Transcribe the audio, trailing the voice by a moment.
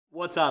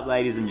What's up,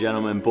 ladies and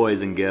gentlemen,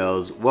 boys and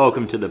girls?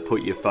 Welcome to the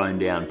Put Your Phone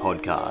Down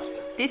podcast.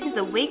 This is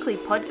a weekly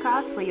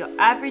podcast where your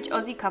average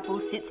Aussie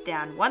couple sits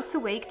down once a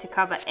week to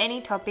cover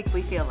any topic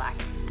we feel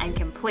like and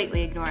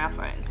completely ignore our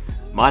phones.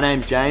 My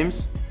name's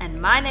James.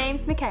 And my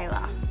name's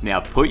Michaela.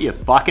 Now put your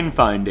fucking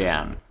phone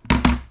down.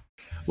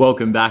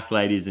 Welcome back,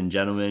 ladies and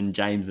gentlemen.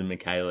 James and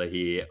Michaela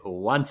here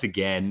once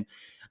again.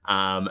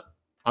 I'm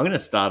going to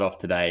start off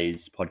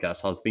today's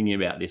podcast. I was thinking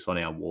about this on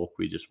our walk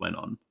we just went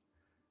on,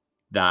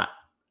 that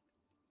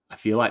I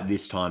feel like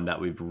this time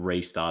that we've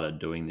restarted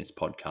doing this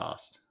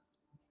podcast,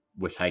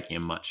 we're taking a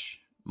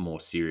much more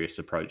serious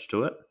approach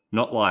to it.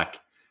 Not like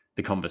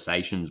the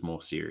conversation's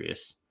more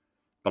serious,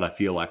 but I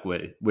feel like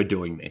we're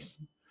doing this.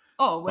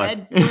 Oh, we're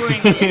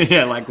doing this.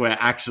 Yeah, like we're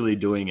actually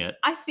doing it.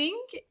 I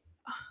think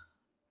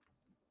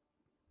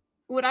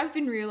what I've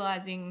been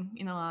realizing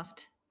in the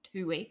last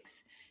 2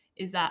 weeks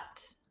is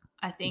that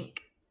I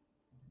think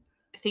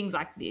things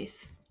like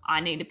this, I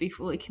need to be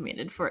fully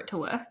committed for it to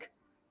work.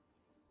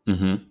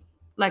 Mm-hmm.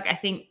 Like, I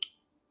think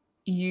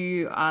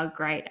you are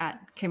great at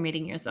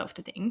committing yourself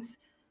to things,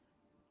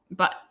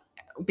 but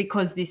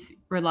because this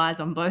relies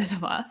on both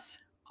of us,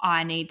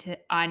 I need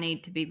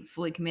to be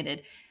fully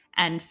committed.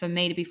 And for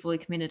me to be fully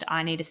committed,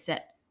 I need to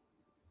set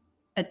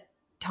a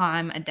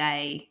time, a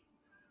day,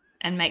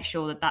 and make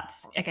sure that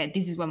that's, okay,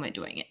 this is when we're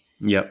doing it.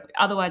 Yep.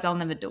 Otherwise, I'll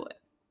never do it.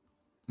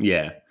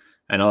 Yeah.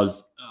 And I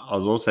was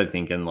also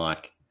thinking,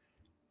 like,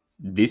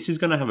 this is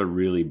going to have a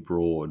really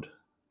broad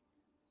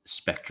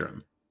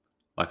spectrum.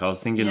 Like, I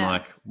was thinking,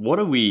 like, what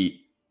are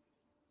we,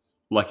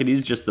 like, it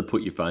is just the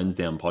Put Your Phones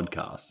Down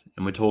podcast,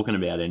 and we're talking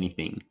about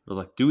anything. I was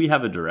like, do we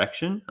have a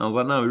direction? And I was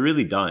like, no, we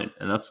really don't.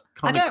 And that's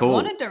kind of cool.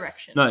 I don't want a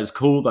direction. No, it's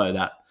cool, though,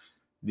 that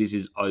this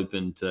is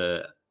open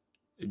to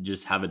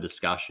just have a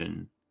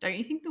discussion. Don't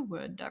you think the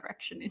word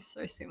direction is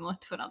so similar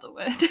to another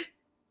word?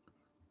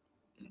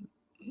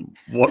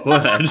 What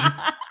word?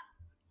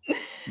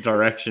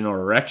 Direction or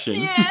erection?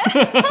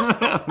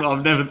 Yeah.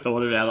 I've never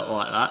thought about it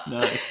like that,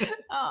 no.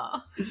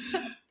 Oh.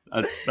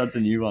 That's a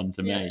new one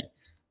to me.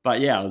 But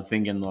yeah, I was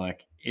thinking,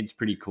 like, it's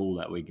pretty cool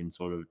that we can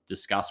sort of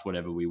discuss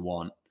whatever we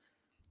want.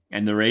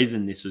 And the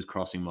reason this was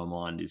crossing my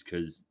mind is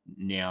because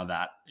now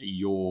that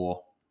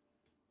you're,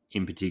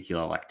 in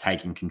particular, like,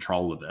 taking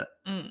control of it,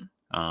 and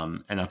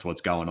that's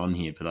what's going on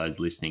here for those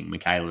listening.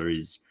 Michaela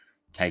is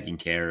taking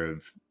care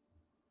of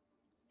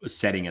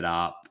setting it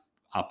up,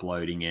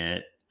 uploading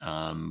it.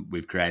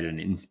 We've created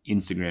an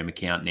Instagram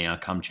account now.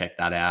 Come check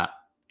that out.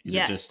 Is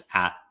it just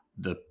at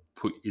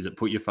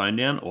Put Your Phone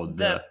Down or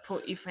the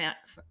Put Your Phone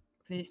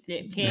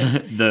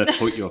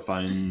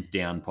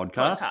Down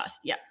podcast?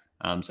 Yeah.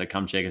 So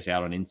come check us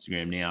out on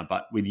Instagram now.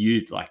 But with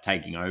you, like,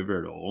 taking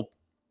over it all,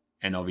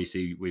 and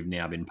obviously we've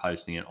now been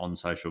posting it on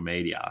social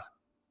media,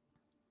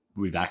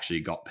 we've actually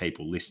got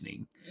people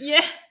listening.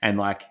 Yeah. And,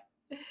 like,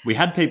 we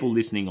had people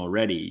listening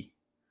already,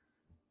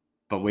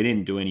 but we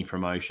didn't do any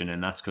promotion,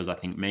 and that's because I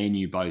think me and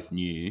you both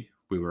knew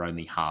we were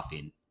only half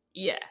in.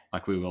 Yeah.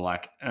 Like, we were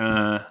like,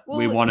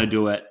 we want to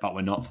do it, but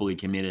we're not fully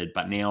committed.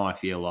 But now I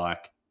feel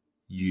like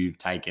you've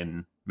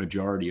taken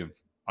majority of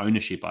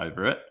ownership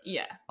over it.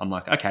 Yeah. I'm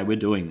like, okay, we're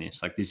doing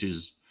this. Like, this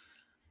is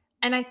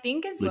And I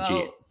think as legit.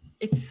 Well,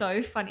 it's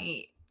so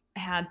funny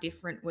how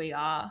different we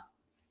are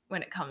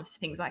when it comes to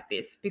things like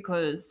this,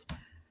 because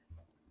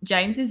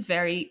James is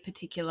very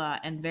particular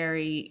and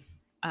very,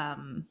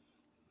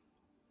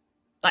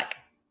 like,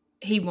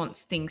 he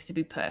wants things to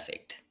be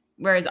perfect.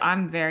 Whereas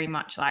I'm very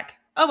much like,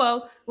 oh,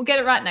 well, we'll get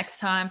it right next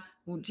time.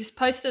 We'll just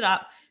post it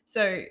up.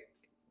 So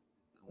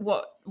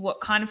what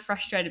kind of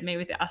frustrated me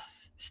with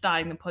us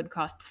starting the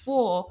podcast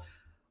before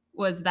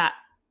was that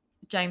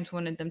James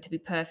wanted them to be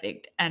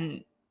perfect.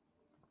 And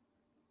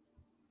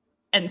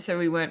so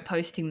we weren't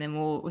posting them,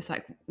 or it was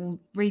like, we'll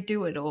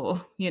redo it,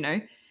 or, you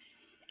know.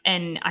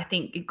 And I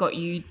think it got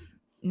you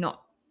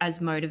not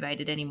as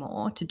motivated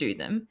anymore to do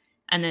them.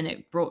 And then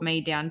it brought me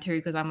down too,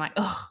 because I'm like,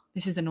 oh,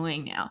 this is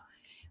annoying now.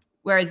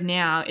 Whereas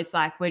now it's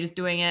like, we're just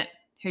doing it.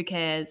 Who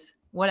cares?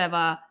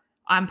 Whatever.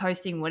 I'm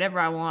posting whatever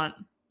I want.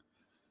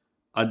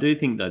 I do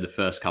think, though, the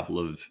first couple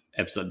of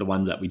episodes, the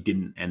ones that we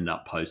didn't end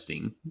up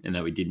posting and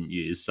that we didn't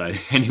use, so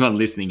anyone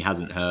listening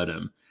hasn't heard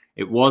them,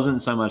 it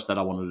wasn't so much that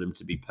I wanted them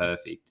to be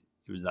perfect.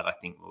 It was that I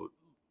think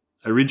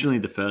originally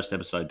the first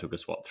episode took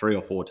us, 3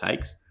 or 4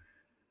 takes?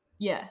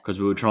 Yeah. Because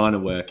we were trying to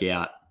work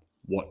out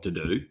what to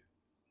do.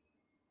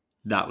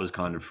 That was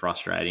kind of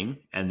frustrating.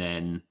 And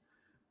then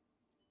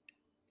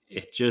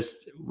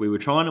we were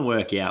trying to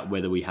work out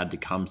whether we had to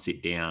come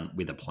sit down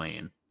with a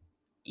plan.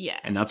 Yeah.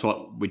 And that's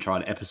what we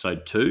tried.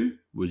 Episode 2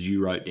 was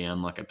you wrote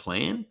down, like, a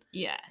plan.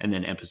 Yeah. And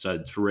then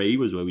episode 3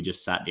 was where we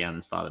just sat down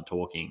and started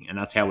talking. And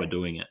that's how we're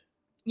doing it.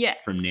 Yeah.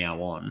 From now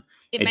on.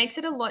 It makes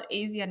it a lot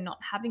easier not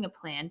having a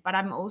plan. But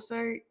I'm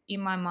also, in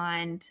my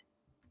mind,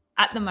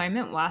 at the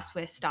moment, whilst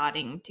we're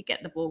starting to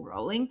get the ball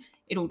rolling,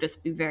 it'll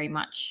just be very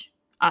much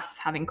us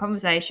having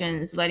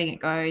conversations, letting it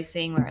go,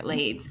 seeing where it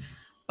leads.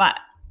 But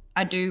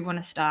I do want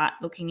to start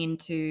looking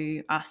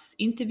into us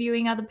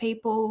interviewing other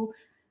people,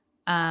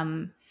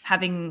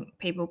 having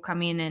people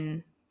come in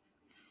and,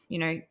 you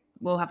know,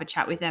 we'll have a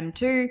chat with them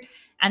too.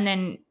 And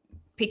then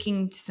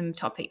picking some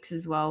topics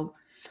as well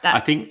that I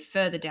think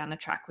further down the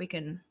track we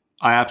can.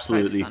 I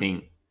absolutely focus on.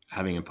 think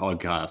having a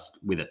podcast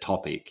with a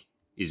topic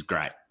is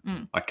great.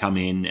 Mm. I come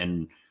in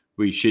and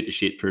we shoot the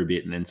shit for a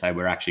bit and then say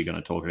we're actually going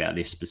to talk about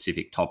this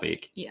specific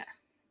topic. Yeah.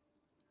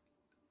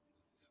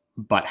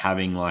 But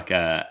having like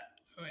our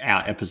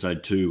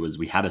episode 2 was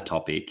we had a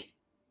topic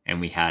and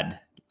we had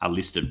a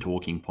list of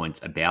talking points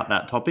about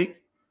that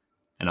topic.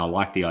 And I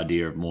like the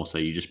idea of more so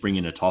you just bring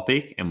in a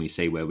topic and we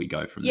see where we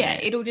go from there. Yeah,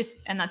 it'll just,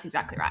 and that's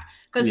exactly right.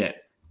 Because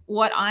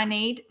what I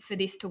need for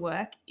this to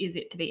work is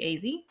it to be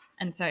easy.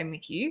 And so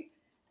with you,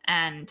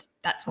 and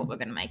that's what we're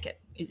going to make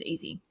it, is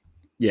easy.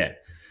 Yeah.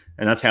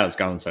 And that's how it's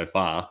going so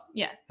far.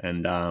 Yeah.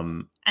 And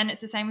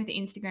it's the same with the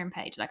Instagram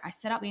page. Like I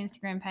set up the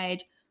Instagram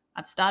page.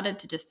 I've started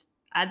to just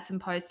add some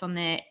posts on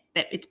there.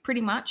 That it's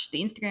pretty much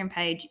the Instagram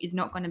page is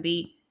not going to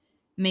be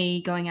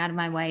me going out of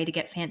my way to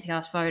get fancy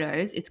ass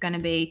photos. It's going to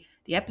be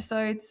the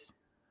episodes.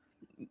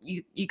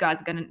 You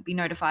guys are going to be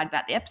notified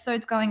about the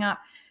episodes going up.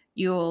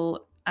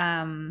 You'll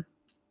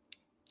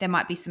there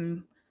might be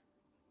some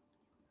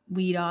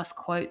weird ass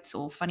quotes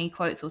or funny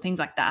quotes or things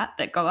like that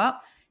go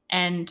up.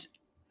 And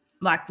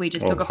like we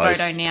just took a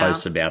photo now.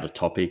 Posts about a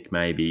topic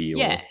maybe,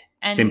 or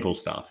and simple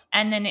stuff.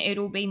 And then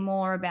it'll be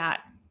more about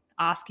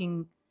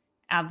asking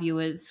our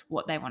viewers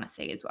what they want to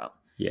see as well.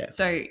 Yeah.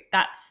 So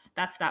that's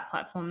that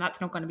platform.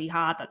 That's not going to be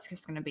hard. That's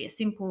just going to be a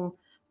simple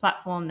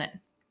platform that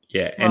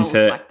and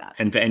for like that.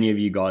 And for any of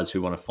you guys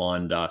who want to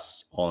find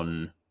us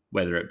on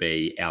whether it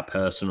be our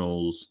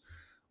personals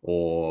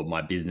or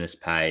my business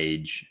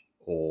page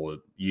or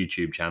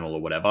YouTube channel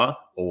or whatever,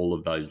 all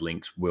of those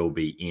links will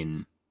be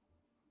in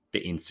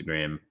the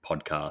Instagram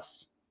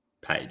podcast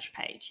page.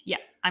 Yeah,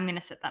 I'm going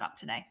to set that up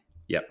today.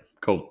 Yep,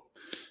 cool.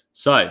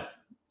 So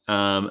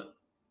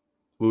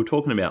we were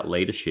talking about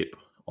leadership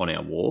on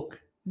our walk.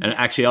 And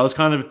actually,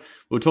 we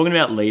were talking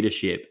about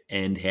leadership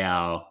and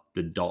how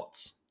the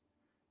dots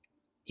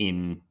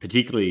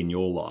particularly in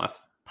your life,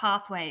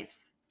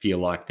 pathways, feel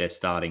like they're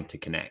starting to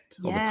connect,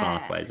 or the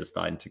pathways are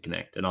starting to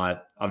connect. And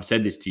I've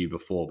said this to you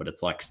before, but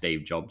it's like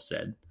Steve Jobs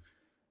said,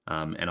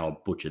 and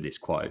I'll butcher this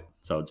quote,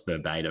 so it's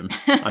verbatim.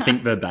 I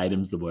think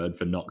verbatim's the word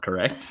for not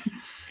correct.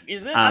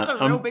 Is it? That's a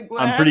real big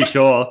word. I'm pretty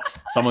sure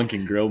someone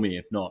can grill me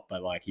if not,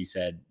 but like he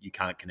said, you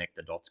can't connect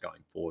the dots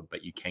going forward,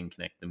 but you can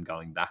connect them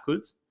going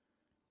backwards.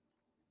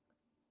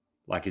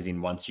 Like as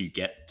in once you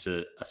get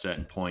to a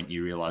certain point,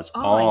 you realize,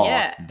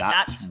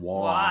 that's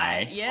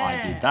why I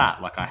did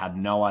that. Like I had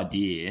no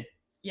idea.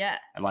 Yeah.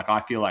 And like I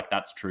feel like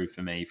that's true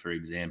for me, for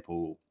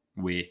example,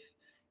 with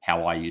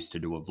how I used to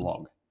do a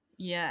vlog.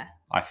 Yeah.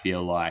 I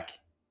feel like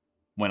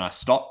when I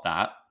stopped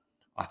that,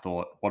 I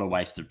thought, what a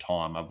waste of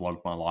time. I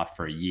vlogged my life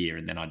for a year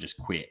and then I just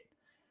quit.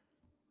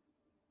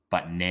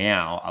 But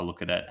now I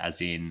look at it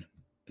as in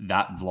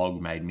that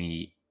vlog made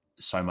me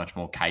so much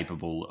more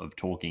capable of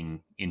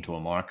talking into a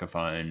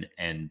microphone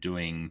and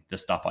doing the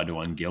stuff I do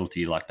on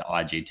Guilty, like the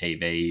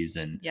IGTVs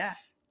and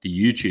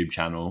the YouTube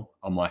channel.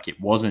 I'm like,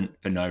 it wasn't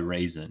for no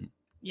reason.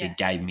 It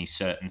gave me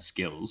certain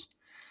skills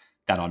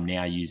that I'm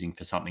now using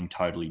for something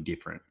totally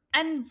different.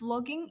 And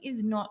vlogging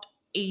is not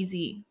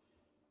easy.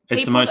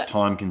 It's the most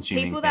time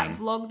consuming thing. People that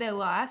vlog their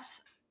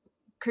lives,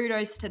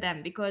 kudos to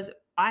them, because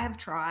I have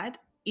tried.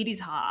 It is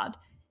hard.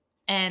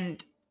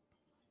 And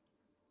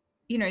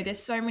you know, there's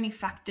so many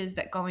factors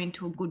that go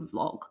into a good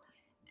vlog.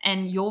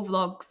 And your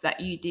vlogs that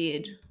you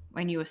did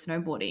when you were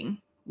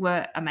snowboarding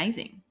were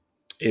amazing.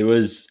 It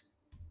was,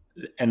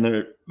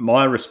 and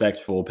my respect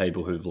for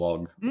people who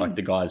vlog, like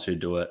the guys who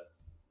do it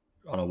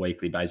on a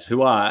weekly basis,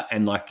 who are,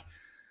 and like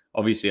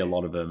obviously a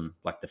lot of them,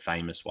 like the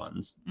famous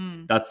ones,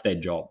 that's their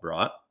job,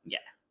 right? Yeah.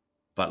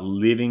 But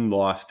living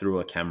life through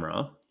a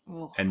camera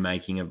and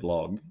making a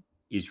vlog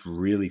is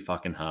really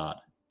fucking hard.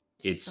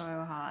 It's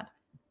so hard.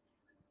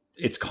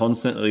 It's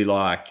constantly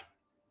like,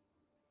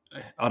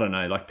 I don't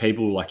know, like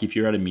people, like if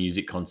you're at a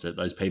music concert,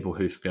 those people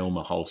who film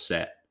a whole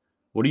set,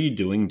 what are you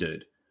doing,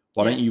 dude?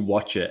 Why don't you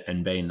watch it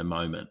and be in the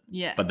moment?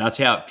 Yeah. But that's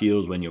how it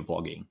feels when you're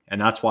vlogging. And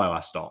that's why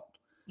I stopped.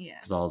 Yeah.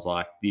 Because I was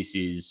like, this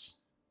is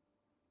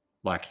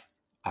like,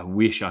 I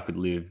wish I could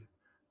live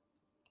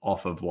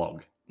off a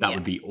vlog. That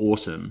would be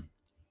awesome.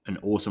 An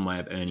awesome way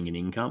of earning an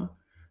income.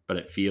 But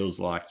it feels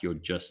like you're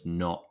just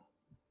not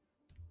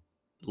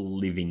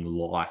living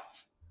life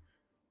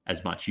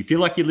as much. You feel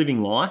like you're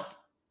living life,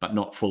 but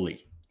not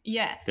fully.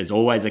 Yeah. There's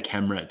always a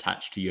camera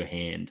attached to your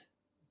hand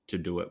to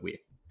do it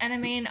with. And I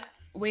mean,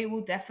 we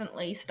will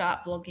definitely start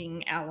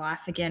vlogging our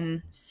life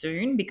again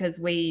soon because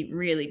we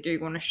really do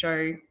want to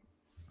show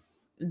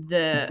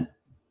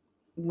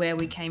where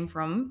we came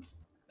from,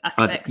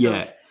 aspects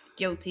of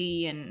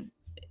Guilty and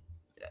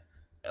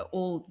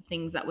all the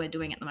things that we're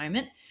doing at the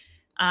moment.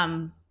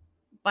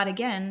 But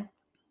again,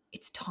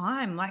 it's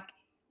time. Like,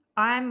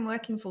 I'm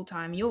working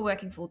full-time, you're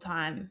working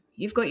full-time,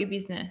 you've got your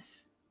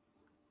business.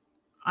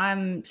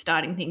 I'm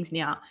starting things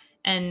now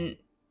and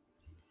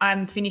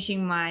I'm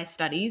finishing my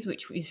studies,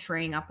 which is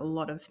freeing up a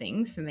lot of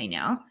things for me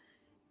now,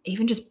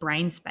 even just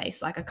brain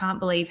space. Like, I can't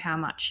believe how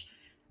much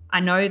I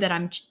know that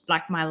I'm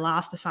like, my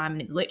last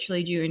assignment is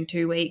literally due in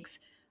 2 weeks.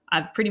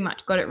 I've pretty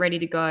much got it ready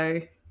to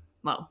go.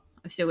 Well,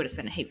 I've still got to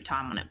spend a heap of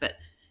time on it, but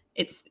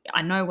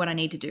I know what I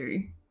need to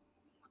do.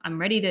 I'm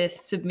ready to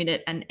submit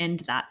it and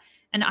end that.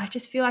 And I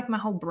just feel like my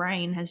whole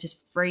brain has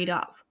just freed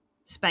up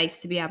space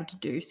to be able to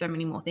do so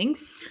many more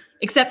things,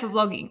 except for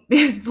vlogging.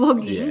 Because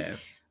vlogging, Yeah.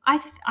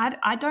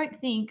 I don't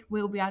think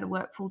we'll be able to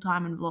work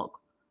full-time and vlog.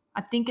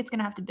 I think it's going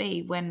to have to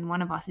be when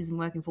one of us isn't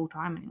working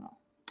full-time anymore.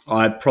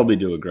 I probably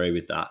do agree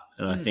with that.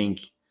 And I Mm.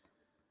 think,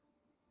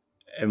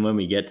 and when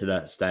we get to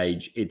that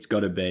stage, it's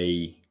got to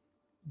be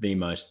the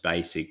most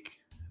basic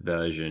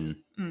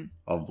version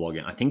of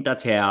vlogging. I think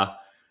that's how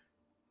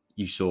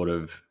you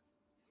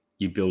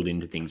build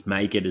into things,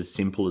 make it as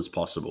simple as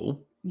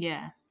possible.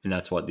 Yeah. And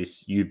that's what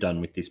you've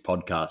done with this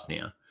podcast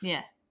now.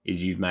 Yeah.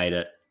 Is you've made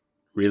it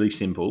really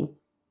simple.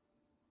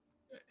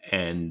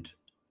 And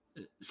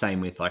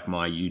same with like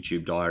my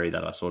YouTube diary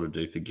that I sort of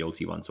do for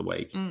Guilty once a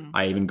week.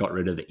 I even got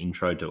rid of the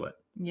intro to it.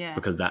 Yeah.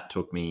 Because that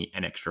took me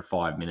an extra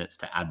 5 minutes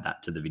to add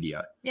that to the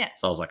video. Yeah.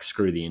 So I was like,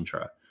 screw the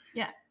intro.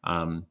 Yeah.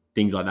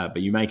 Things like that.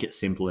 But you make it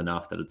simple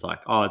enough that it's like,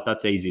 oh,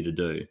 that's easy to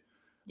do.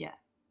 Yeah.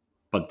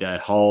 But the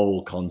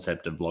whole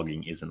concept of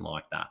vlogging isn't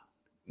like that.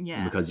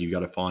 Yeah. Because you've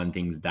got to find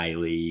things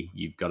daily.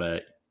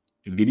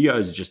 Video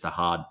is just a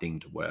hard thing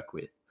to work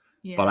with.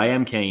 Yeah. But I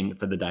am keen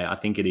for the day. I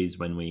think it is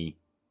when we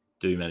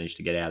do manage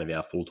to get out of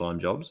our full-time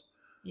jobs,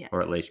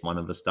 or at least one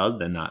of us does,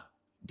 then that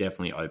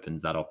definitely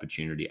opens that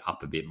opportunity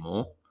up a bit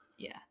more.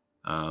 Yeah.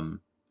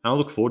 I'll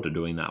look forward to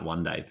doing that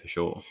one day for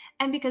sure.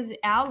 And because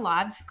our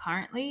lives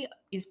currently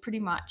is pretty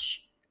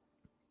much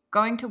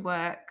going to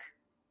work,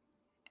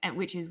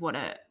 which is what,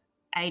 a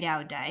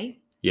 8-hour day.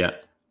 Yeah.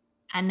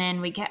 And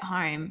then we get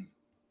home,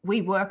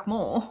 we work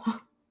more.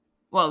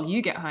 Well,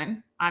 you get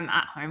home, I'm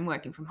at home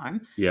working from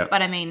home. Yeah.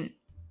 But I mean,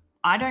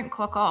 I don't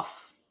clock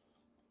off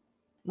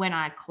when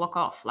I clock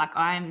off. Like,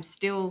 I'm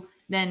still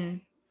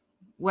then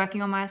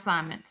working on my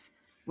assignments,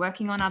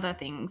 working on other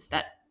things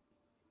that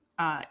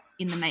are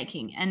in the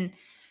making. And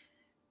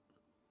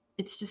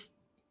it's just,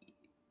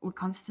 we're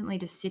constantly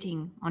just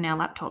sitting on our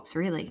laptops,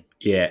 really.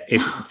 Yeah.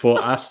 If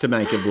for us to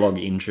make a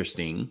vlog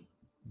interesting,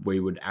 we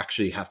would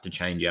actually have to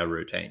change our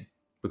routine,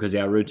 because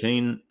our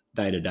routine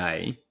day to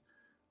day,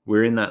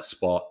 we're in that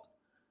spot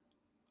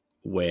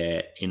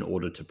where in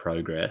order to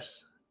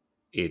progress,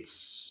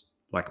 it's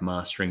like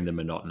mastering the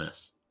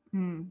monotonous.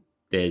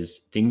 There's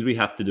things we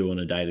have to do on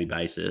a daily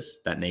basis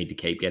that need to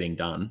keep getting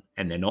done,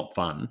 and they're not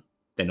fun.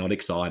 They're not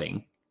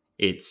exciting.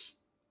 It's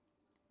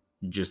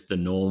just the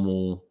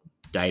normal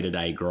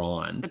day-to-day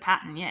grind. The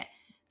pattern, yeah.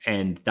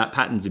 And that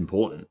pattern's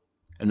important.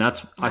 And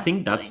I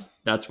think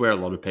that's where a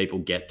lot of people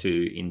get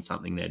to in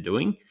something they're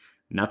doing.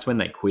 And that's when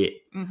they quit,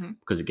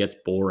 because it gets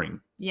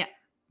boring. Yeah.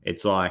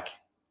 It's like,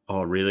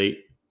 oh,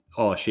 really?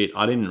 Oh, shit,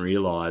 I didn't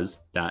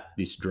realize that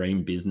this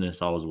dream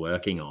business I was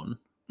working on,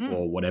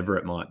 or whatever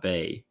it might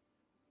be,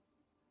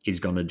 is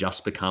going to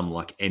just become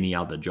like any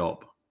other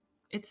job.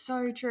 It's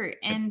so true.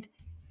 And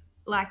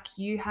like,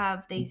 you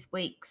have these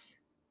weeks,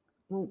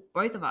 well,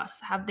 both of us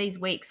have these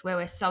weeks where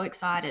we're so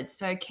excited,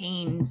 so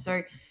keen.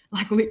 So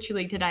like,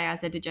 literally today I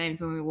said to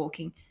James when we were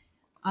walking,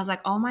 I was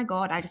like, oh my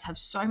God, I just have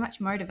so much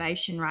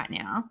motivation right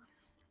now.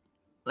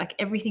 Like,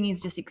 everything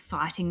is just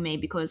exciting me,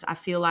 because I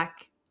feel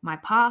like my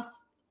path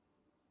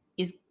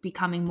is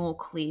becoming more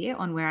clear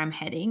on where I'm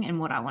heading and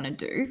what I want to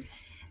do.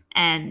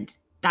 And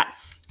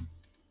that's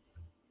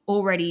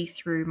already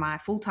through my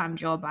full-time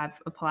job.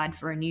 I've applied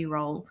for a new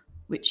role,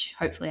 which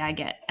hopefully I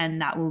get,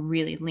 and that will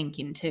really link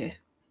into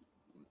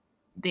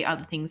the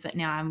other things that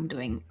now I'm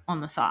doing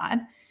on the side.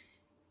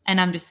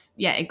 And I'm just,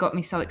 it got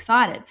me so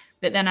excited.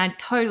 But then I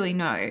totally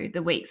know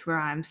the weeks where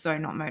I'm so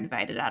not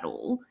motivated at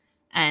all.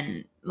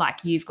 And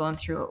like, you've gone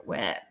through it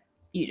where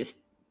you just,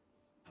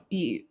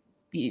 you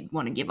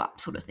want to give up,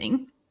 sort of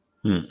thing.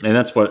 And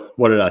that's what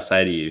did I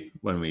say to you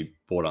when we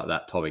brought up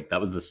that topic?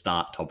 That was the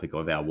start topic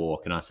of our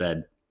walk. And I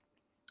said,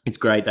 it's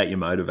great that you're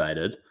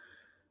motivated.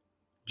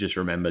 Just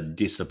remember,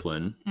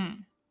 discipline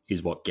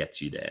is what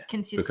gets you there.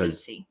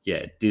 Consistency.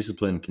 Because,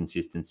 discipline,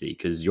 consistency.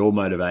 Because your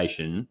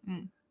motivation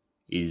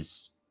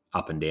is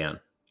up and down.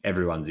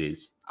 Everyone's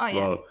is. Oh, yeah.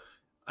 Well,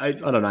 I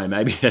don't know.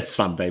 Maybe there's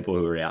some people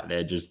who are out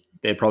there,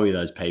 they're probably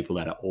those people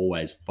that are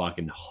always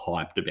fucking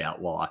hyped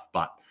about life.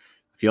 But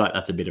I feel like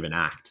that's a bit of an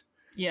act.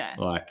 Yeah.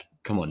 Like,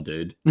 come on,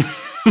 dude.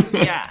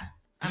 Yeah.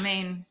 I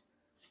mean,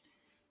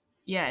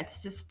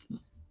 it's just,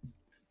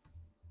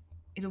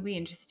 it'll be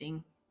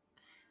interesting.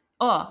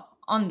 Oh,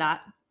 on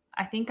that,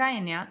 I think I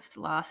announced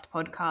last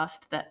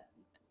podcast that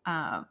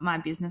my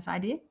business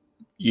idea.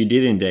 You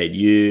did indeed.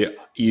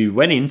 You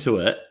went into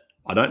it.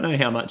 I don't know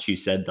how much you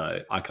said,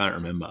 though. I can't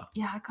remember.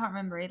 Yeah, I can't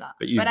remember either.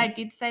 But I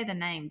did say the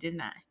name,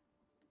 didn't I?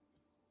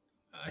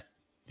 I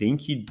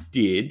think you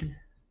did,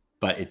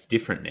 but it's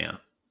different now.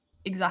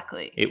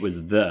 Exactly. It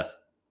was the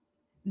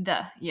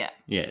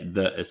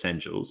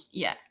essentials.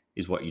 Yeah.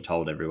 Is what you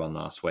told everyone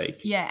last week.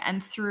 Yeah,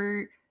 and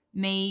through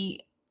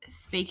me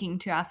speaking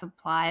to our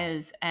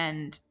suppliers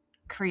and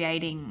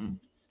creating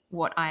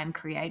what I am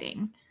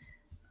creating,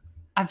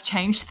 I've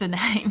changed the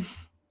name.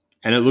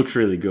 And it looks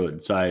really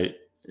good. So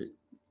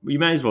you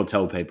may as well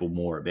tell people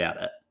more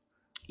about it.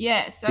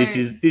 Yeah. So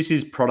This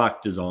is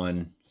product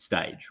design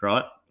stage,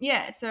 right?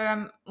 yeah.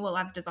 So well,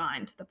 I've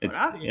designed the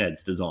product.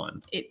 It's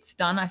designed. It's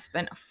done. I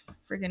spent a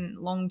friggin'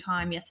 long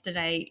time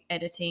yesterday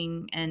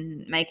editing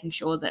and making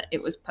sure that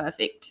it was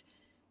perfect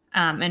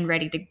and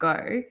ready to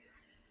go.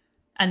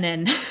 And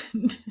then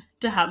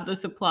to have the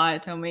supplier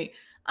tell me,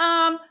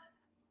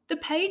 the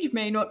page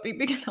may not be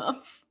big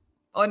enough.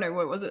 Oh no,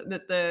 what was it?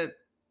 That the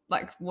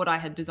like what I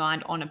had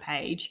designed on a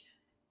page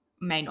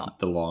may not.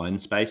 The line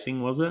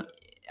spacing, was it?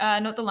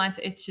 Not the lines.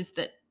 It's just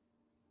that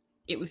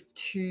it was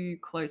too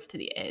close to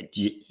the edge.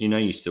 You know,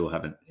 you still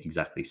haven't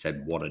exactly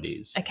said what it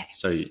is. Okay.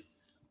 So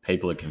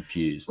people are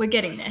confused. We're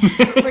getting there.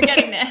 We're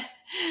getting there.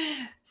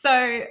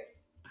 So,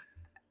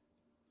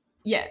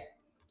 yeah,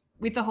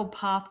 with the whole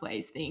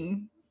pathways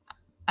thing,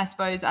 I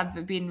suppose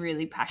I've been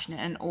really passionate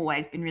and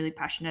always been really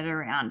passionate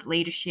around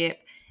leadership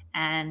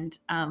and,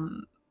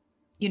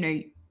 you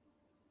know,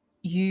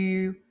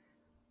 you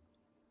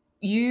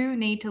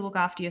need to look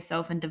after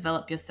yourself and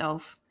develop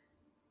yourself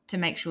to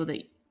make sure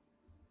that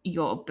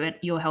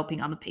you're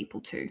helping other people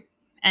too.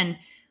 And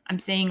I'm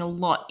seeing a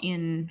lot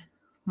in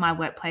my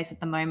workplace at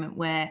the moment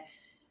where,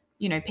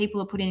 you know,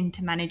 people are put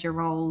into manager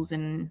roles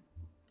and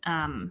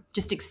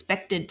just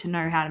expected to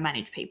know how to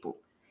manage people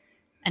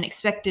and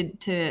expected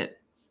to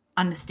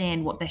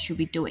understand what they should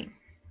be doing.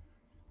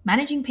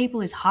 Managing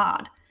people is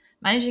hard.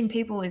 Managing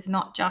people is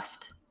not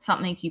just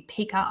something you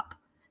pick up.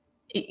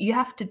 You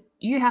have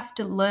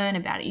to learn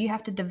about it. You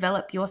have to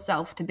develop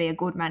yourself to be a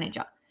good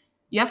manager.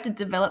 You have to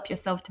develop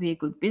yourself to be a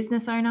good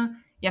business owner.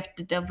 You have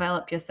to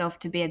develop yourself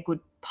to be a good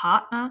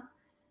partner.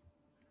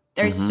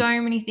 There are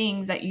so many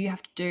things that you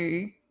have to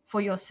do for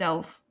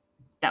yourself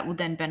that will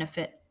then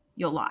benefit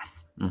your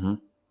life. Mm-hmm.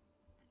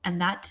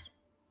 And that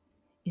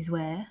is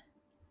where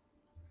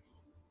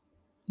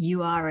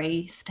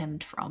URE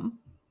stemmed from.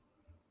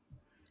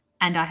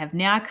 And I have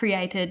now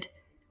created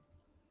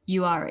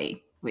URE,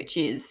 which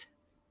is,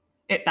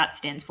 that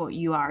stands for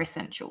You Are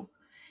Essential.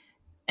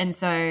 And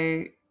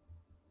so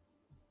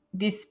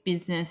this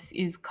business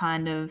is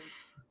kind of,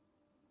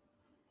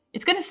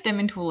 it's going to stem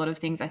into a lot of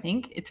things, I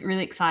think. It's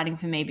really exciting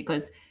for me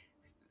because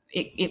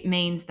it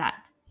means that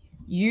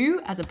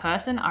you as a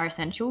person are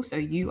essential, so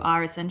you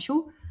are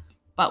essential,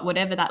 but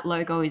whatever that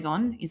logo is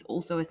on is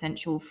also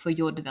essential for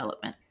your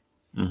development.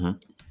 Mm-hmm.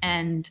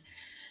 And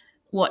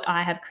what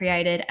I have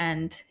created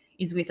and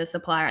is with a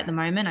supplier at the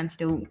moment, I'm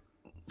still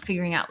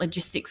figuring out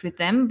logistics with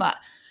them, but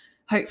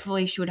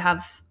hopefully should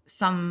have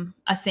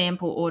a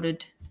sample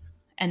ordered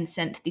and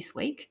sent this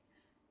week.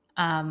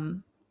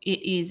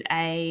 It is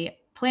a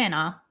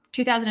planner,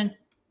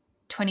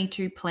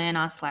 2022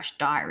 planner /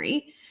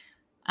 diary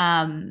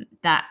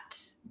that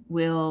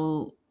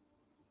will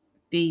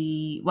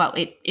be, well,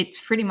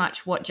 it's pretty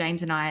much what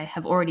James and I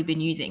have already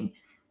been using,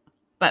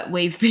 but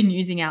we've been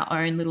using our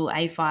own little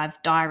A5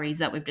 diaries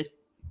that we've just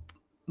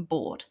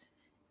bought,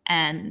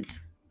 and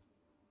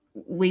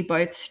we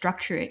both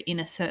structure it in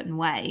a certain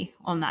way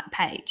on that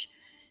page.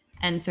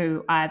 And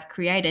so I've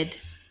created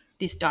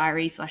this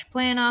diary /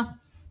 planner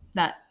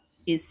that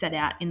is set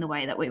out in the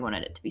way that we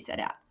wanted it to be set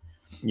out.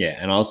 Yeah,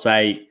 and I'll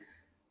say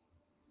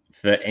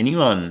for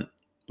anyone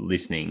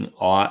listening,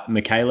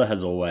 Michaela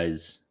has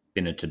always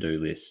been a to-do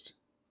list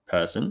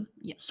person.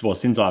 Yeah. Well,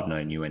 since I've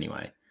known you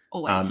anyway.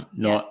 Always.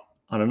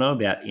 I don't know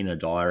about in a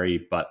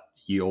diary, but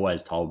you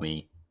always told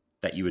me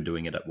that you were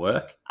doing it at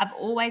work. I've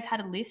always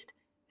had a list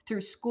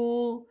through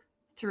school,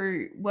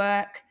 through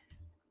work.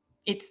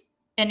 It's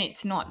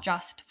not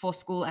just for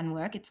school and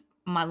work, it's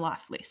my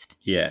life list.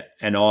 Yeah,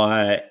 and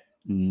I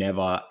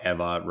never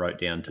ever wrote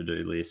down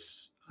to-do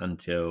lists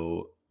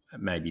until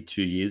maybe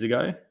 2 years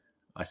ago.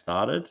 I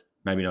started,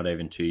 maybe not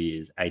even 2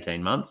 years,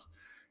 18 months.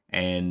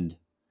 And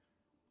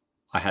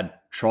I had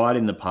tried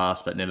in the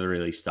past, but never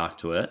really stuck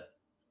to it.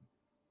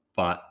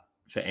 But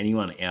for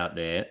anyone out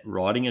there,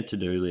 writing a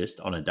to-do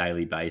list on a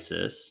daily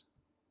basis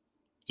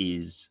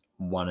is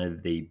one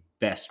of the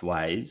best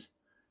ways.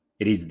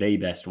 It is the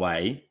best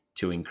way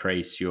to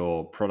increase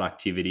your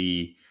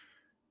productivity,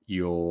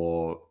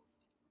 your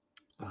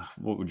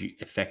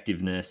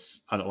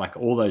effectiveness, like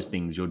all those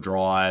things, your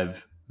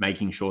drive,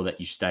 making sure that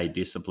you stay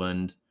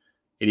disciplined.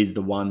 It is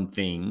the one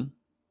thing,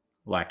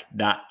 like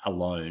that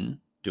alone,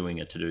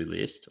 doing a to-do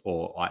list,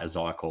 or as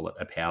I call it,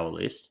 a power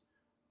list,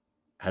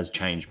 has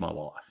changed my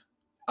life.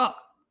 Oh,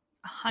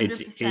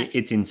 100%.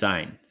 It's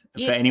insane.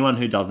 Yeah. For anyone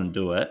who doesn't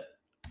do it,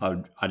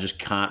 I just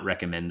can't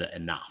recommend it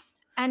enough.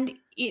 And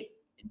it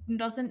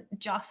doesn't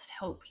just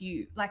help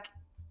you. Like,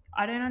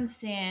 I don't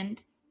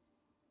understand.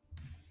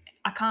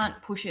 I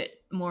can't push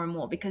it more and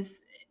more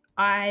because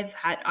I've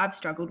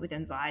struggled with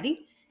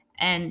anxiety,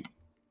 and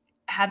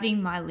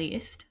having my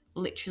list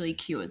literally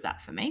cures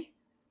that for me.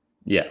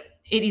 Yeah.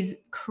 It is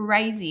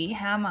crazy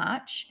how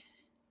much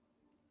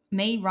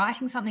me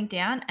writing something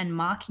down and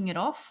marking it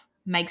off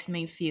makes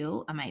me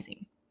feel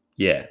amazing.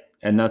 Yeah.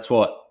 And that's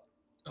what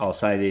I'll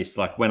say this,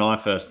 like when I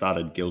first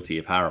started Guilty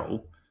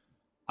Apparel,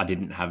 I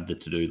didn't have the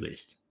to-do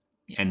list.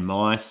 Yeah. And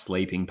my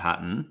sleeping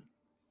pattern,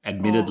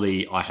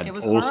 admittedly, I had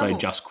also horrible.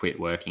 Just quit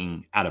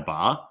working at a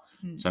bar.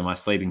 So my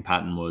sleeping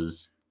pattern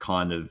was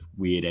kind of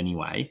weird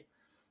anyway.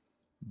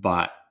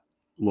 But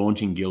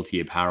launching Guilty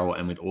Apparel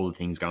and with all the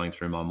things going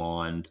through my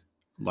mind,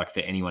 like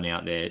for anyone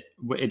out there,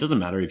 it doesn't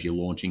matter if you're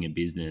launching a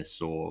business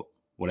or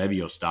whatever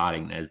you're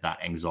starting, there's that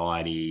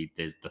anxiety,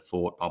 there's the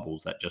thought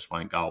bubbles that just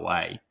won't go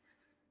away.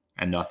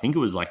 And I think it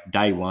was like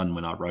day one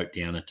when I wrote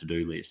down a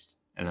to-do list,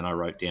 and then I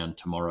wrote down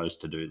tomorrow's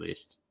to-do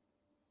list,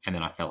 and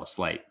then I fell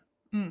asleep.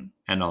 And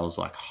I was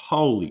like,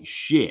 holy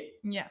shit.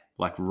 Yeah.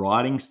 Like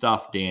writing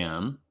stuff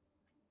down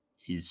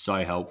is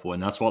so helpful.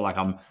 And that's what like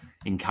I'm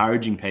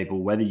encouraging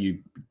people, whether you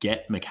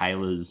get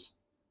Michaela's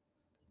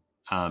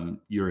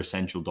Your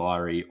Essential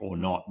Diary or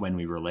not when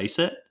we release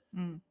it,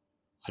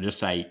 I just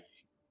say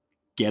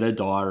get a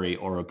diary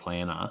or a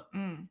planner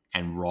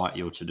and write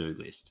your to-do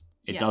list.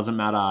 It doesn't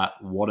matter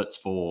what it's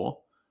for.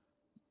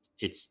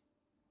 It's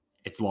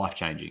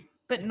life-changing.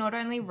 But not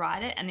only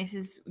write it, and this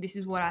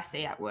is what I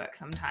see at work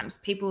sometimes.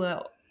 People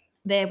are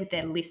there with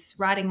their lists,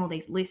 writing all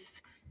these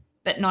lists,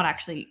 but not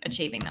actually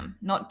achieving them,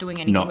 not doing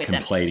anything with them.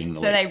 Not completing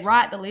the list. So they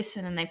write the list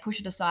and then they push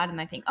it aside and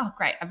they think, oh,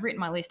 great, I've written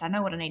my list. I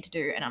know what I need to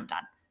do and I'm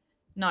done.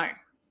 No,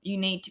 you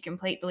need to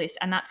complete the list.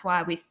 And that's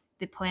why with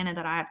the planner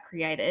that I have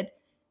created,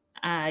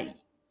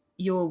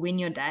 you'll win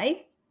your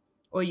day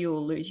or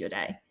you'll lose your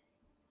day.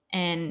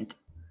 And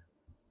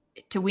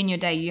to win your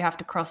day, you have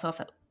to cross off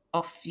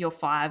your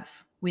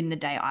 5 win the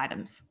day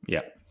items.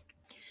 Yeah.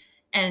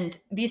 And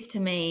this to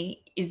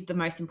me is the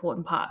most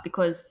important part,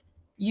 because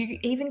you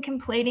even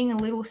completing a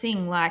little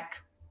thing like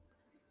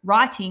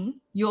writing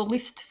your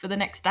list for the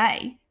next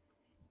day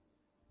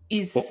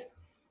is... Well,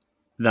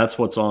 that's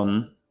what's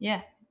on.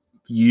 Yeah.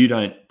 You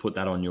don't put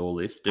that on your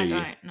list, do you? I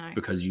don't, no.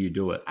 Because you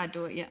do it. I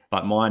do it, yeah.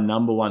 But my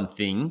number one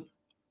thing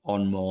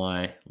on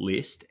my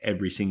list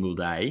every single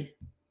day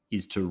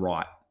is to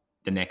write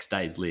the next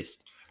day's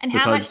list. And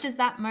how much does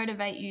that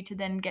motivate you to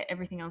then get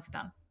everything else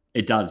done?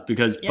 It does,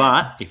 because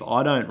but if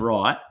I don't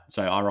write,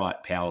 so I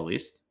write power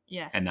list,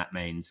 and that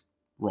means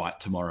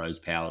write tomorrow's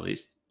power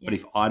list. But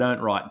if I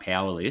don't write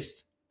power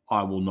list,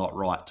 I will not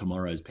write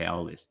tomorrow's power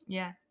list.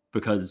 Yeah.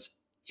 Because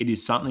it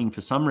is something,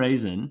 for some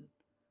reason,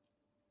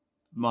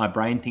 my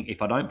brain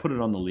if I don't put it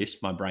on the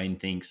list, my brain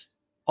thinks,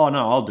 oh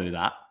no, I'll do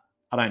that.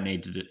 I don't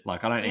need to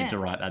need to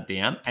write that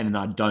down, and then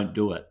I don't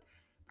do it.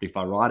 But if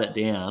I write it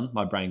down,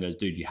 my brain goes,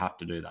 dude, you have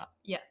to do that.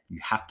 Yeah. You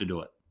have to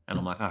do it. And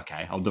I'm like,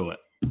 okay, I'll do it.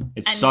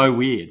 It's so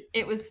weird.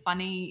 It was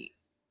funny.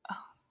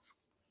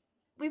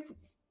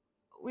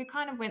 We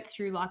kind of went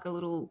through like a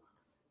little,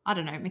 I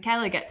don't know,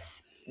 Michaela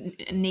gets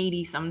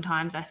needy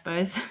sometimes, I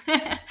suppose.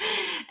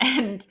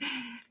 And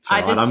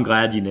I'm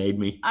glad you need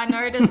me. I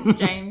noticed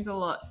James a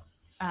lot,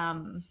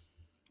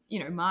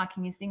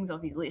 marking his things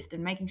off his list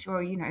and making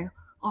sure,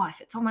 if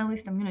it's on my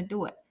list, I'm going to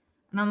do it.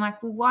 And I'm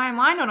like, well, why am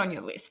I not on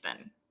your list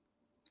then?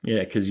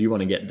 Yeah, because you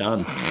want to get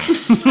done.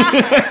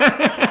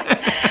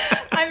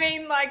 I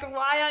mean, like,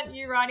 why aren't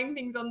you writing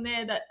things on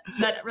there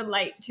that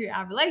relate to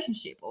our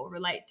relationship or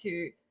relate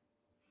to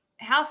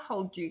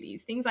household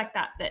duties, things like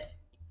that,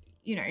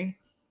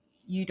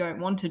 you don't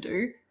want to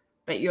do,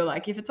 but you're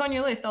like, if it's on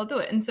your list, I'll do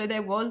it. And so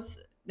there was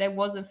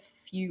a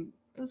few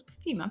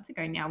months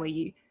ago now where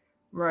you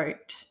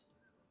wrote.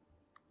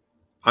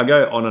 I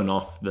go on and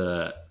off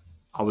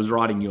I was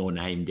writing your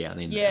name down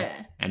in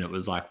there, and it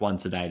was like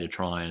once a day to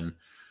try and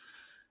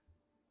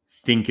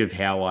think of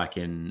how I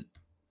can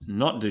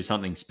not do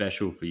something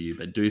special for you,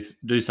 but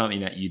do something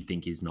that you'd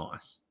think is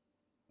nice.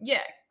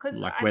 Yeah, because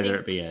like whether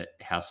it be a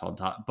household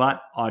task.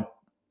 But I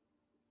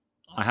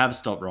have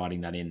stopped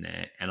writing that in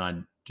there, and I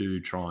do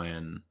try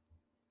and.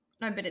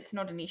 No, but it's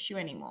not an issue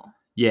anymore.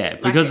 Yeah,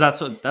 because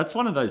that's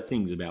one of those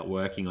things about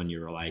working on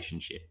your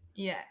relationship.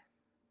 Yeah.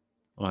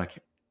 Like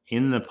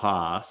in the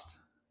past,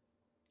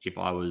 if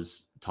I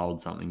was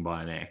told something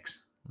by an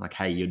ex, like,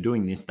 hey, you're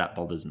doing this, that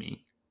bothers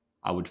me,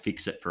 I would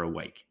fix it for a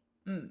week.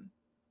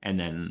 And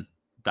then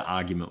the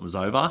argument was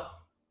over,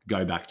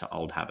 go back to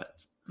old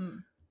habits.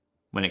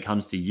 When it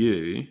comes to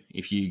you,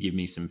 if you give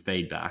me some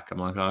feedback, I'm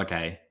like, oh,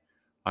 okay,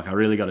 like I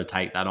really got to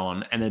take that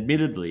on. And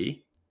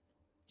admittedly,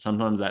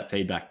 sometimes that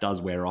feedback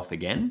does wear off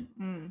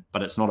again,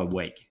 but it's not a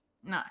week.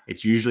 No.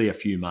 It's usually a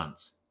few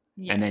months.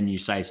 Yeah. And then you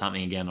say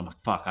something again, I'm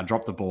like, fuck, I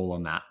dropped the ball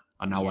on that.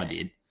 I know I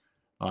did.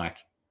 Like.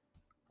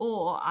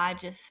 Or I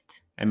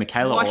just and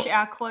Michaela wash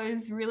our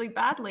clothes really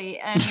badly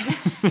and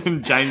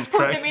James put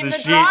cracks them in the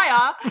shits.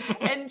 dryer,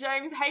 and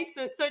James hates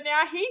it. So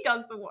now he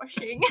does the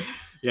washing.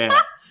 Yeah.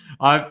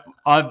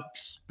 I've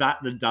spat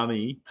the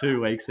dummy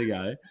 2 weeks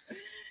ago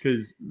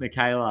because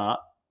Michaela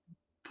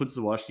puts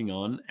the washing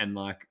on and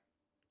like,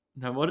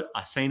 no, what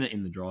I seen it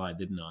in the dryer,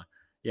 didn't I?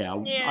 Yeah.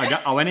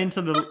 I went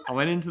into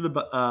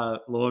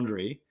the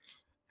laundry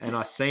and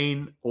I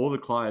seen all the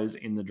clothes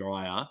in the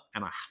dryer,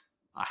 and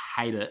I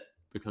hate it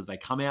because they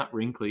come out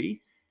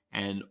wrinkly,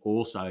 and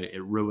also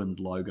it ruins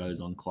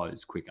logos on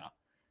clothes quicker.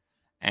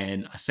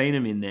 And I seen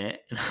them in there,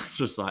 and I was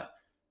just like,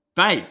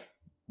 babe,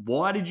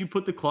 why did you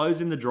put the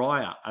clothes in the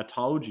dryer? I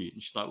told you.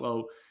 And she's like,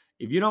 well,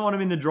 if you don't want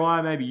them in the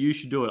dryer, maybe you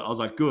should do it. I was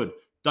like, good.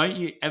 Don't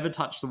you ever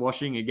touch the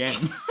washing again.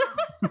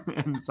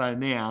 And so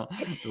now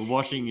the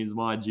washing is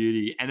my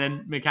duty. And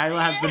then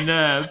Michaela has the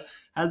nerve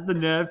has the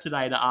nerve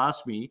today to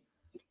ask me,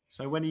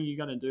 so when are you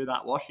going to do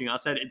that washing? I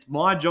said, it's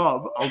my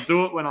job. I'll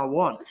do it when I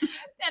want.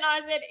 And I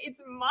said,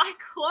 it's my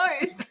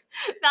clothes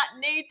that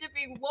need to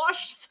be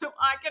washed so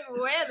I can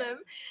wear them.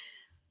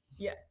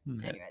 Yeah.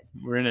 Anyways,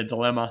 we're in a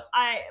dilemma.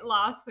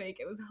 Last week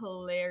it was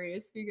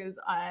hilarious because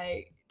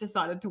I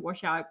decided to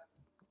wash our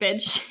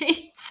bed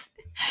sheets,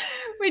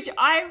 which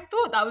I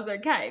thought that was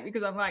okay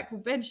because I'm like,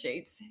 well, bed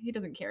sheets he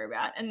doesn't care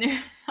about. And then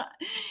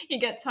he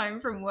gets home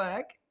from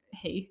work.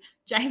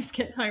 James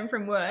gets home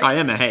from work. I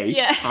am a he.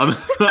 Yeah.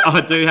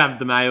 I do have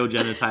the male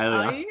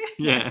genitalia. Are you?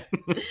 Yeah.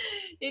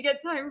 He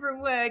gets home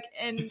from work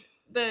and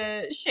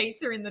the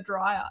sheets are in the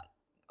dryer.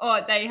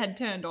 Oh, they had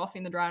turned off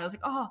in the dryer. I was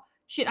like, oh,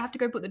 shit, I have to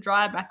go put the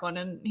dryer back on.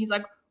 And he's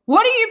like,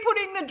 what are you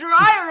putting the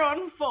dryer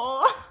on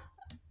for?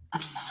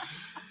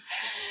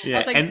 Yeah,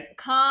 I was like,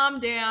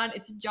 calm down.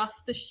 It's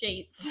just the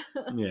sheets.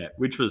 Yeah,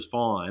 which was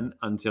fine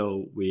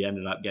until we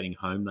ended up getting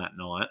home that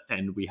night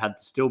and we had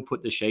to still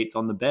put the sheets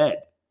on the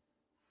bed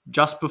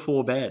just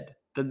before bed.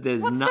 What's so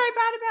bad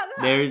about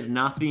that? There is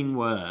nothing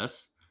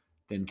worse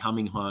than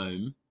coming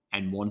home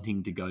and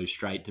wanting to go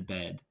straight to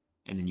bed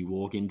and then you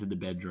walk into the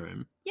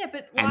bedroom. Yeah,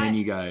 but why? And then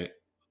you go,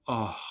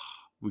 oh,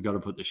 we got to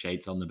put the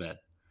sheets on the bed.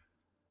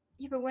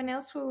 Yeah, but when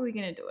else were we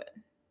going to do it?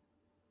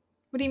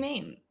 What do you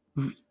mean?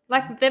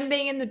 Like them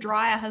being in the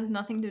dryer has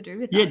nothing to do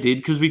with that. Yeah, it did,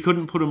 because we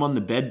couldn't put them on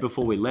the bed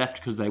before we left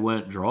because they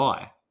weren't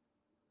dry.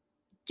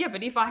 Yeah,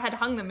 but if I had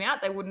hung them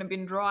out, they wouldn't have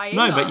been dry either.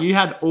 No, but you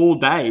had all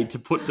day to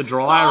put the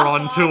dryer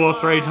on 2 or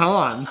 3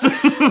 times.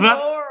 That's,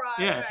 all right,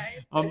 yeah.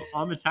 right.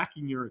 I'm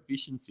attacking your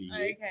efficiency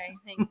here. Okay,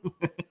 thanks.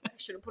 I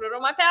should have put it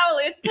on my power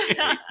list.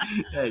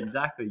 Yeah,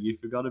 exactly. You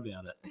forgot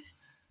about it.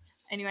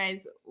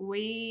 Anyways,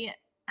 we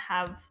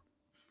have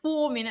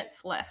 4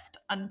 minutes left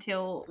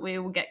until we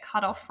will get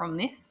cut off from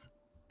this.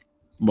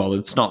 Well,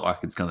 it's not like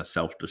it's going to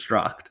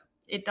self-destruct.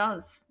 It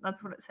does.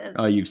 That's what it says.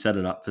 Oh, you've set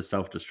it up for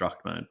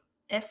self-destruct mode.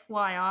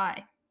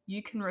 FYI,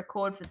 you can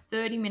record for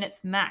 30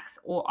 minutes max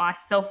or I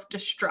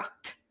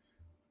self-destruct.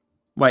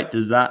 Wait,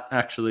 does that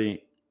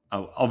actually...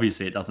 Oh,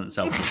 obviously it doesn't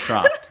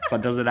self-destruct,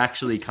 but does it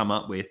actually come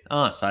up with...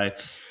 Oh, so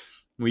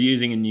we're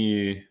using a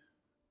new...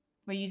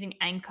 We're using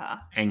Anchor.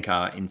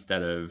 Anchor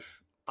instead of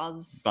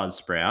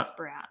Buzzsprout.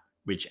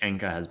 Which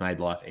Anchor has made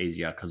life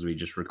easier because we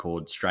just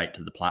record straight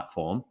to the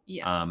platform.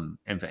 Yeah.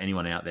 And for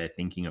anyone out there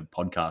thinking of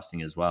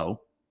podcasting as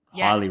well,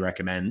 highly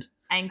recommend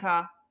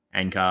Anchor.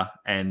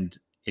 And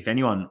if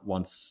anyone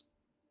wants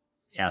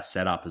our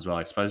setup as well,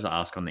 I suppose to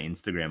ask on the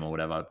Instagram or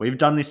whatever. We've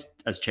done this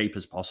as cheap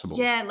as possible.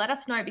 Yeah, let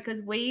us know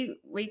because we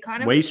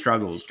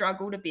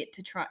struggled a bit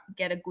to try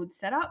get a good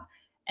setup.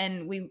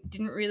 And we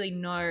didn't really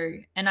know.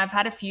 And I've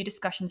had a few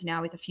discussions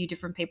now with a few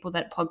different people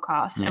that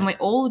podcast, and we're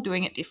all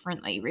doing it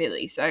differently,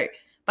 really. So,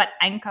 but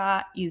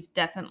Anchor is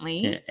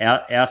definitely...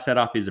 Yeah, our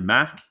setup is a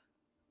Mac,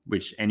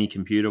 which any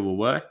computer will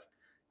work,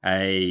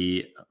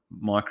 a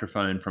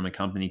microphone from a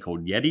company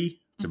called Yeti.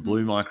 It's a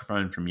blue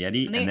microphone from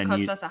Yeti. I think it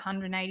cost us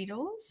 $180.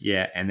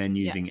 Yeah, and then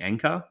using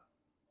Anchor.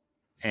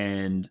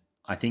 And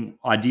I think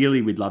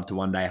ideally we'd love to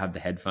one day have the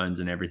headphones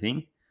and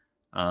everything.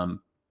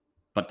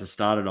 But to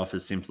start it off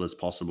as simple as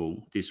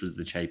possible, this was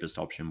the cheapest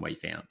option we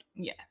found.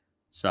 Yeah.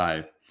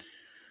 So.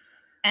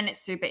 And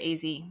it's super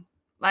easy.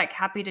 Like,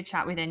 happy to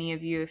chat with any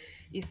of you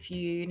if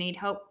you need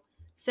help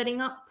setting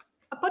up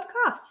a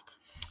podcast.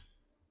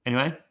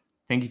 Anyway,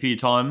 thank you for your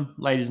time,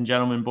 ladies and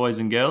gentlemen, boys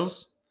and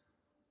girls.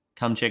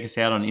 Come check us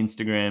out on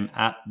Instagram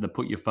at the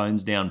Put Your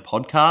Phones Down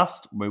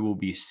podcast. We will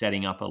be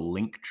setting up a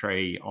link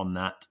tree on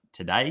that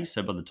today.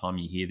 So by the time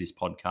you hear this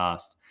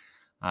podcast,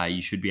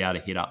 you should be able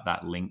to hit up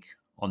that link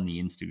on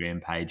the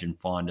Instagram page and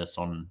find us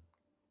on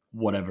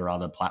whatever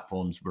other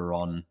platforms we're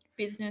on.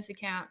 Business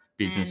accounts,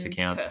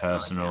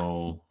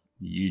 personal,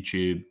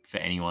 YouTube, for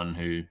anyone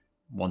who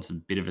wants a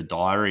bit of a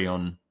diary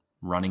on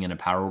running an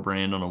apparel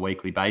brand on a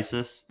weekly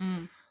basis.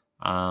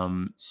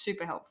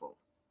 Super helpful.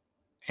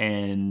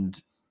 And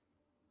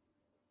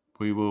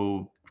we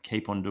will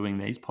keep on doing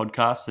these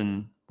podcasts,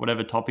 and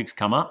whatever topics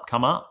come up.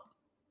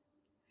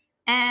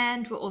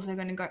 And we're also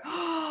going to go,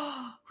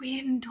 we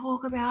didn't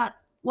talk about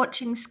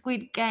watching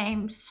Squid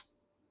Games.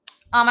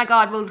 Oh my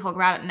God, we'll talk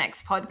about it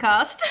next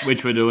podcast.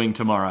 Which we're doing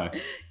tomorrow.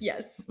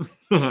 Yes.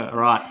 All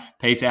right.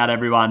 Peace out,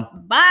 everyone.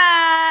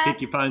 Bye.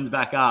 Pick your phones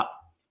back up.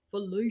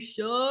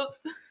 Felicia.